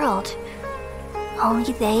in the world.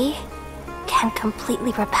 Only they can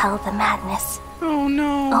completely repel the madness. Oh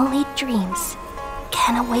no. Only dreams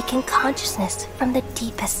can awaken consciousness from the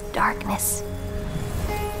deepest darkness.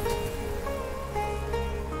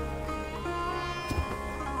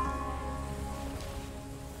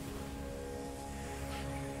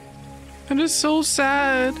 That is so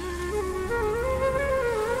sad.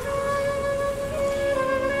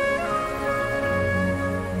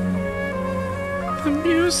 The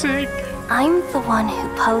music. I'm the one who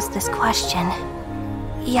posed this question,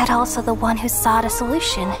 yet also the one who sought a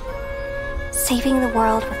solution. Saving the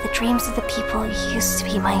world with the dreams of the people used to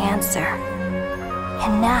be my answer.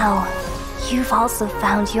 And now, you've also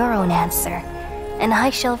found your own answer, and I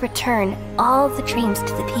shall return all the dreams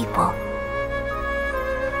to the people.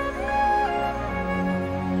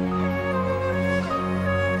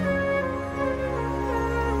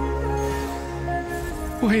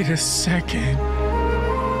 Wait a second.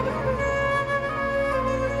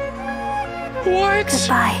 What?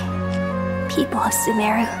 Goodbye, people of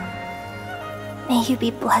Sumeru. May you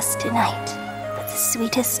be blessed tonight with the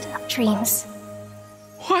sweetest of dreams.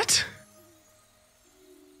 What?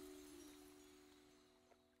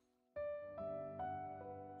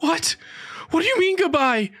 What? What do you mean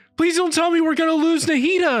goodbye? Please don't tell me we're gonna lose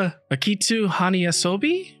Nahida. Akitsu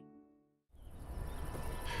Haneasobi?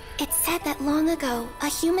 It's said that long ago, a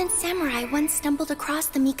human samurai once stumbled across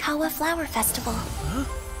the Mikawa Flower Festival. Huh?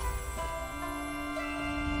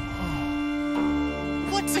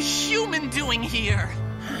 What's a human doing here?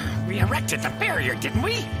 We erected the barrier, didn't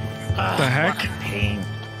we? The heck? What a pain.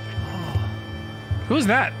 Who's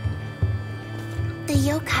that? The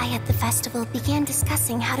yokai at the festival began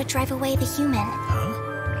discussing how to drive away the human. Huh?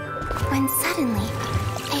 When suddenly,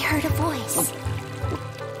 they heard a voice.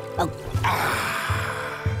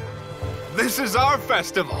 This is our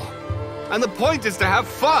festival, and the point is to have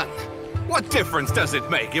fun. What difference does it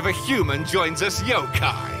make if a human joins us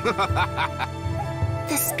yokai?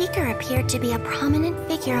 The speaker appeared to be a prominent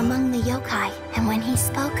figure among the yokai, and when he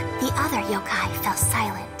spoke, the other yokai fell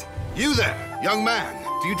silent. You there, young man,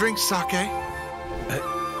 do you drink sake?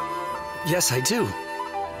 Yes, I do.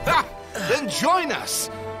 Ah, then join us.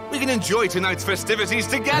 We can enjoy tonight's festivities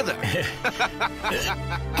together.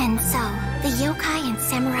 And so, the yokai and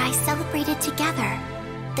samurai celebrated together.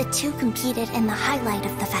 The two competed in the highlight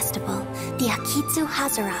of the festival, the Akitsu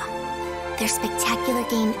Haneasobi. Their spectacular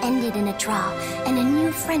game ended in a draw, and a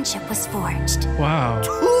new friendship was forged. Wow.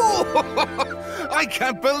 I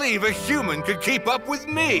can't believe a human could keep up with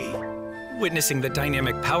me. Witnessing the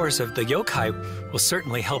dynamic powers of the yokai will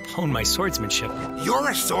certainly help hone my swordsmanship. You're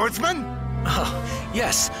a swordsman? Oh,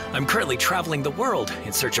 yes. I'm currently traveling the world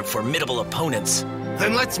in search of formidable opponents.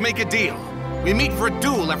 Then let's make a deal. We meet for a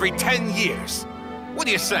duel every 10 years. What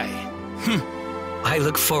do you say? I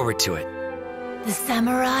look forward to it. The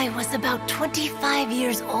samurai was about 25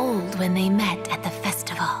 years old when they met at the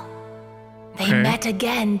festival. They met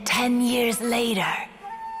again 10 years later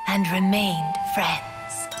and remained friends.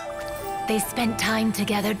 They spent time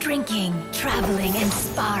together drinking, traveling, and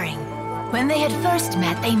sparring. When they had first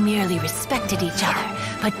met, they merely respected each other,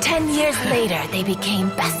 but 10 years later, they became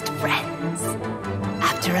best friends.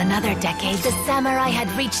 After another decade, the samurai had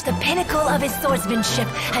reached the pinnacle of his swordsmanship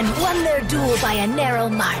and won their duel by a narrow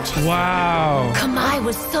margin. Wow. Kamai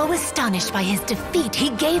was so astonished by his defeat,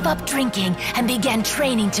 he gave up drinking and began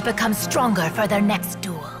training to become stronger for their next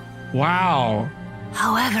duel. Wow.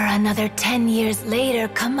 However, another 10 years later,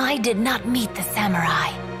 Kamai did not meet the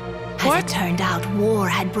samurai. As it turned out, war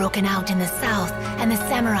had broken out in the south, and the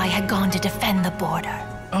samurai had gone to defend the border.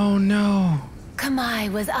 Oh no. Kamai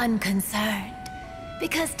was unconcerned,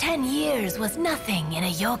 because 10 years was nothing in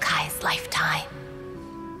a yokai's lifetime.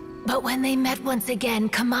 But when they met once again,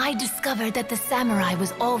 Kamai discovered that the samurai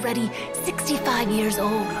was already 65 years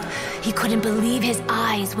old. He couldn't believe his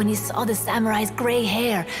eyes when he saw the samurai's gray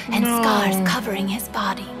hair and scars covering his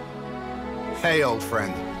body. Hey, old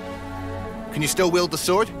friend. Can you still wield the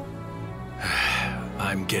sword?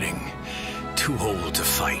 I'm getting too old to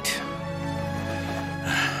fight.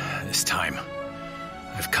 This time,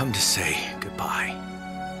 I've come to say goodbye.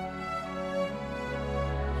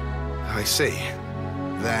 I see.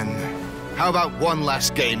 Then, how about one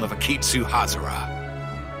last game of Akitsu Haneasobi?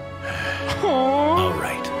 All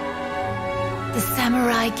right. The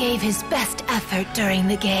samurai gave his best effort during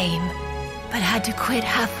the game, but had to quit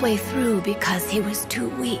halfway through because he was too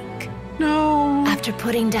weak. No. After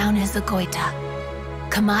putting down his agoita,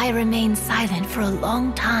 Kamai remained silent for a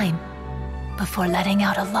long time before letting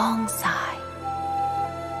out a long sigh.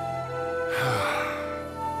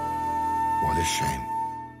 What a shame.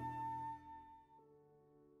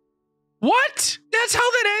 What? That's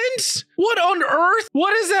how that ends? What on earth?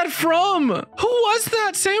 What is that from? Who was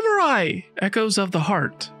that samurai? Echoes of the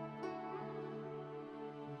Heart.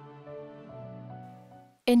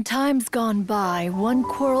 In times gone by, one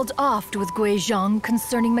quarreled oft with Guizhong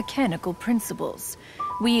concerning mechanical principles.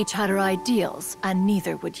 We each had our ideals, and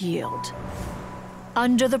neither would yield.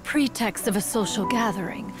 Under the pretext of a social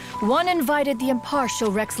gathering, one invited the impartial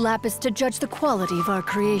Rex Lapis to judge the quality of our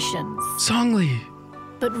creations. Songli.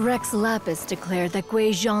 But Rex Lapis declared that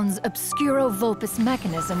Guizhong's Obscuro Vulpus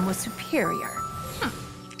mechanism was superior.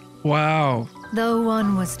 Wow. Though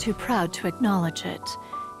one was too proud to acknowledge it,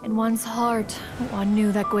 in one's heart, one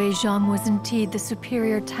knew that Guizhong was indeed the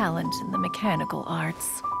superior talent in the mechanical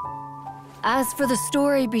arts. As for the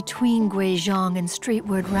story between Guizhong and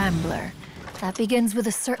Streetward Rambler, that begins with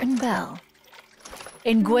a certain bell.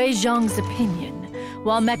 In Guizhong's opinion,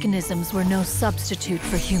 while mechanisms were no substitute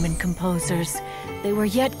for human composers, they were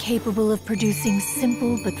yet capable of producing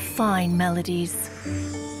simple but fine melodies.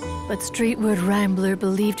 But Streetward Rambler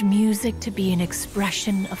believed music to be an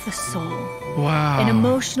expression of the soul. Wow. An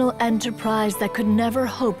emotional enterprise that could never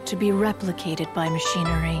hope to be replicated by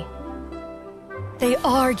machinery. They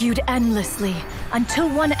argued endlessly, until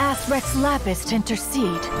one asked Rex Lapis to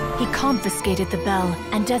intercede. He confiscated the bell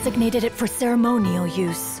and designated it for ceremonial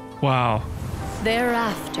use. Wow.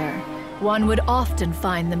 Thereafter, one would often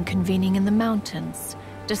find them convening in the mountains,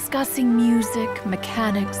 discussing music,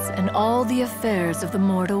 mechanics, and all the affairs of the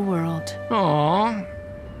mortal world. Aww.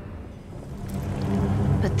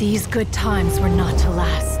 But these good times were not to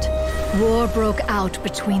last. War broke out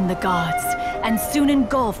between the gods, and soon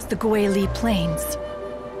engulfed the Guili Plains.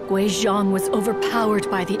 Guizhong was overpowered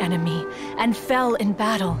by the enemy, and fell in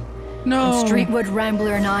battle. No. When Streetwood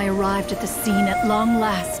Rambler and I arrived at the scene at long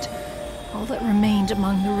last, all that remained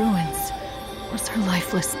among the ruins was her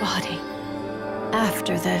lifeless body.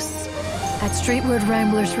 After this, at Streetwood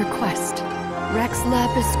Rambler's request, Rex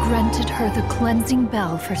Lapis granted her the cleansing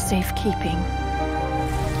bell for safekeeping.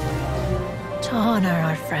 To honor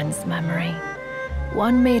our friend's memory,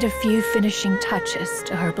 one made a few finishing touches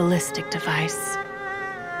to her ballistic device.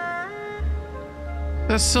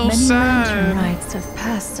 That's so Many sad. lantern rites have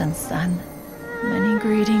passed since then. Many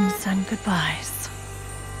greetings and goodbyes.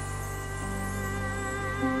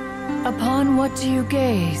 Upon what do you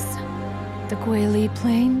gaze? The Guili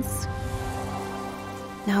Plains?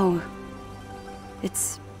 No.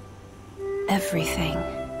 It's everything.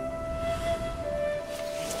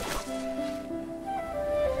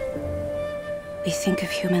 We think of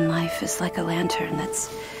human life as like a lantern that's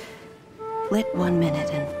lit one minute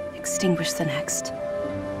and extinguished the next.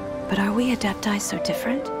 But are we adepti so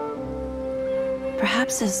different?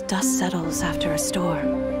 Perhaps as dust settles after a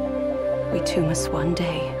storm, we too must one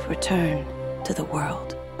day return to the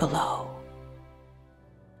world below.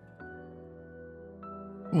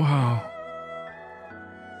 Wow.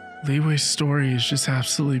 Li Wei's story is just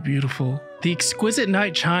absolutely beautiful. The exquisite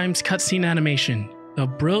night chimes cutscene animation. A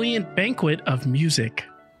brilliant banquet of music.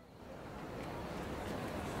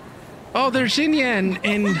 Oh, there's Xinyan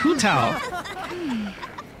and Hu Tao.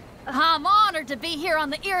 I'm honored to be here on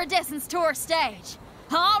the Iridescence Tour stage.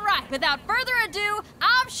 All right, without further ado,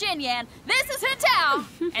 I'm Xinyan, this is Hu Tao,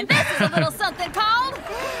 and this is a little something called...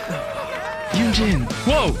 Yunjin.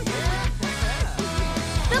 Whoa!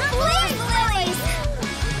 The Blaze Lilies!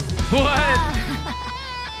 What?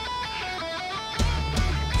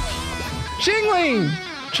 Xingling!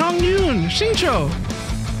 Chongyun! Xingqiu!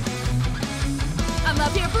 I'm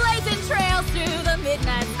up here blazing trails through the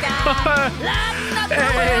midnight sky, lighting up the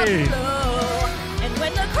world below. And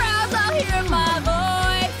when the crowds all hear my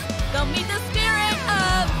voice, they'll meet the spirit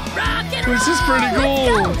of rock and roll. This is pretty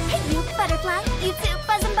cool. Hey, you butterfly, you two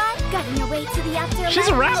buzzing by, guiding your way to the afterlife. She's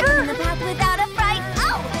a rapper? On the path without a fright.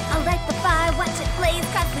 Oh, I'll light the fire, watch it blaze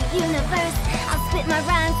across the universe. I'll spit my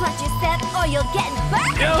rhymes, watch your step, or you'll get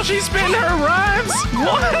burned. Yo, she's spitting her rhymes?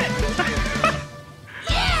 What?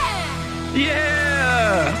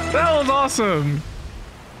 Yeah! That was awesome.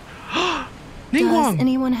 Does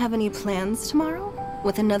anyone have any plans tomorrow?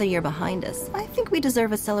 With another year behind us, I think we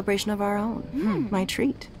deserve a celebration of our own. My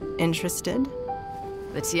treat. Interested?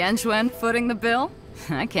 The Tianquan footing the bill?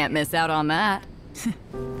 I can't miss out on that.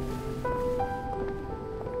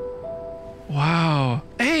 Wow.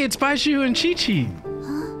 Hey, it's Baishu and Chi-Chi.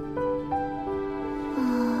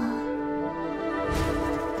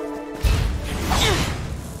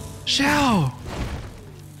 Xiao.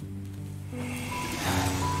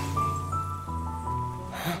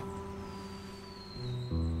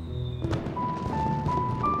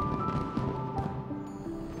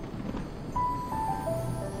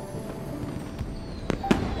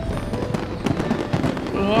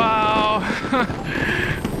 Wow.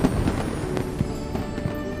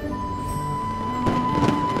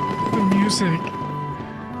 The music.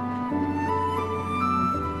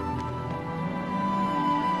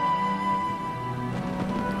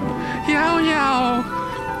 Yow yow.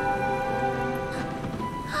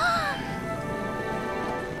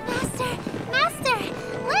 Master! Master!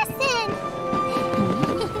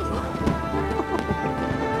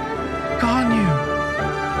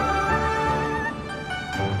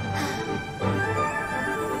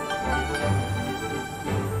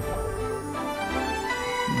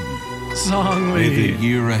 Song May the lead.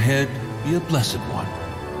 year ahead be a blessed one.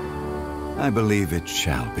 I believe it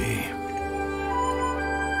shall be.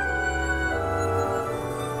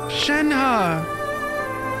 Shenhe.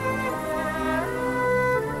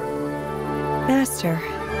 Master,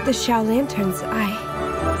 the Shao Lanterns, Ha!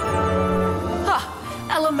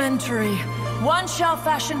 Elementary. One shall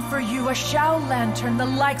fashion for you a Shao Lantern the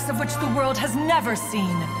likes of which the world has never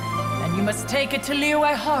seen. And you must take it to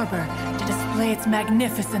Liyue Harbor to display its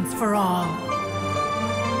magnificence for all.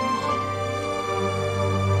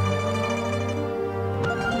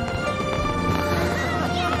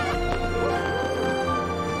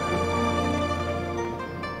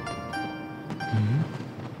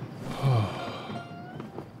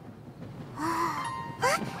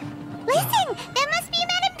 Listen! There must be a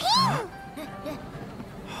man in pink!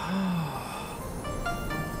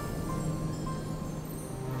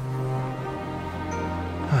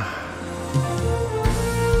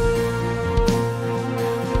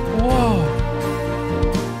 Whoa.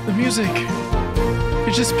 The music.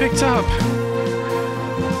 It just picked up.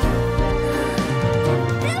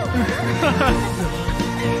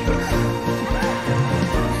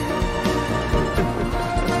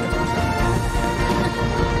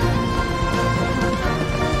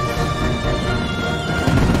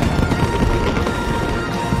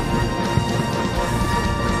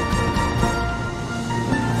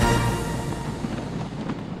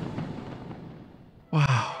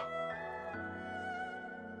 Wow.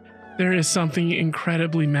 There is something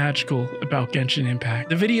incredibly magical about Genshin Impact.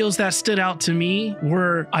 The videos that stood out to me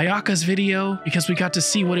were Ayaka's video, because we got to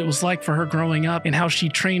see what it was like for her growing up and how she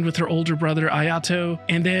trained with her older brother Ayato,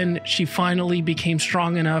 and then she finally became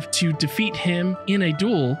strong enough to defeat him in a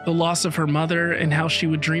duel. The loss of her mother and how she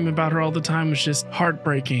would dream about her all the time was just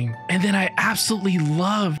heartbreaking. And then I absolutely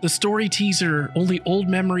loved the story teaser, Only Old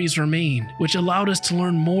Memories Remain, which allowed us to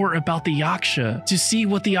learn more about the Yaksha, to see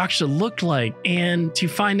what the Yaksha looked like, and to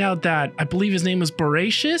find out that I believe his name was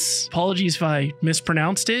Boracious. Apologies if I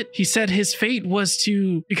mispronounced it. He said his fate was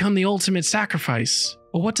to become the ultimate sacrifice.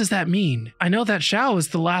 Well, what does that mean? I know that Xiao is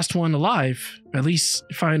the last one alive, at least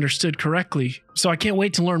if I understood correctly. So I can't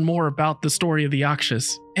wait to learn more about the story of the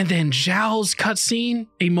Yakshas. And then Zhao's cutscene,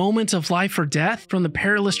 a moment of life or death from the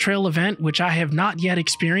Perilous Trail event, which I have not yet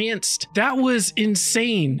experienced. That was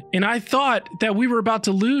insane. And I thought that we were about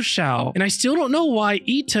to lose Xiao. And I still don't know why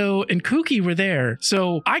Ito and Kuki were there.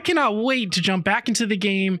 So I cannot wait to jump back into the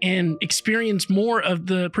game and experience more of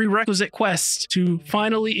the prerequisite quests to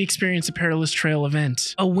finally experience a Perilous Trail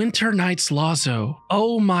event. A Winter Night's Lazzo.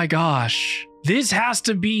 Oh my gosh. This has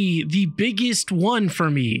to be the biggest one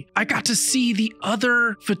for me. I got to see the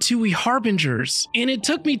other Fatui Harbingers, and it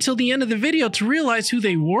took me till the end of the video to realize who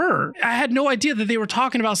they were. I had no idea that they were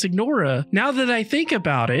talking about Signora. Now that I think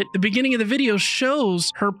about it, the beginning of the video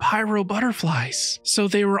shows her pyro butterflies. So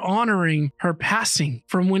they were honoring her passing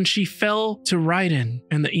from when she fell to Raiden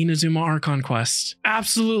in the Inazuma Archon quest.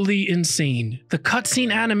 Absolutely insane. The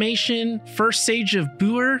cutscene animation, first stage of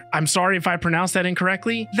Buer, I'm sorry if I pronounced that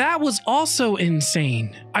incorrectly, that was also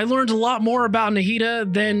insane. I learned a lot more about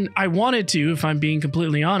Nahida than I wanted to, if I'm being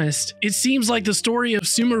completely honest. It seems like the story of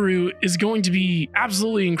Sumeru is going to be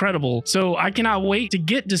absolutely incredible. So I cannot wait to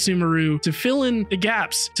get to Sumeru to fill in the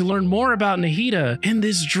gaps, to learn more about Nahida in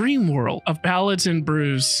this dream world of ballads and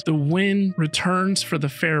brews. The wind returns for the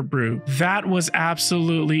Fairbrew. That was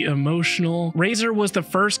absolutely emotional. Razor was the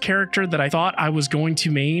first character that I thought I was going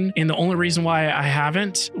to main, and the only reason why I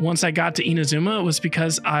haven't once I got to Inazuma was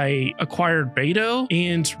because I acquired Beidou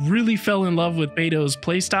and really fell in love with Beidou's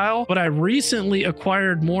playstyle, but I recently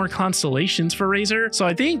acquired more constellations for Razor, so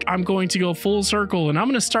I think I'm going to go full circle and I'm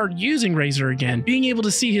going to start using Razor again. Being able to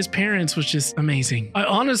see his parents was just amazing. I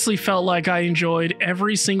honestly felt like I enjoyed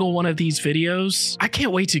every single one of these videos. I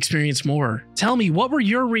can't wait to experience more. Tell me, what were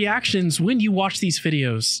your reactions when you watched these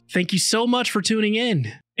videos? Thank you so much for tuning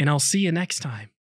in, and I'll see you next time.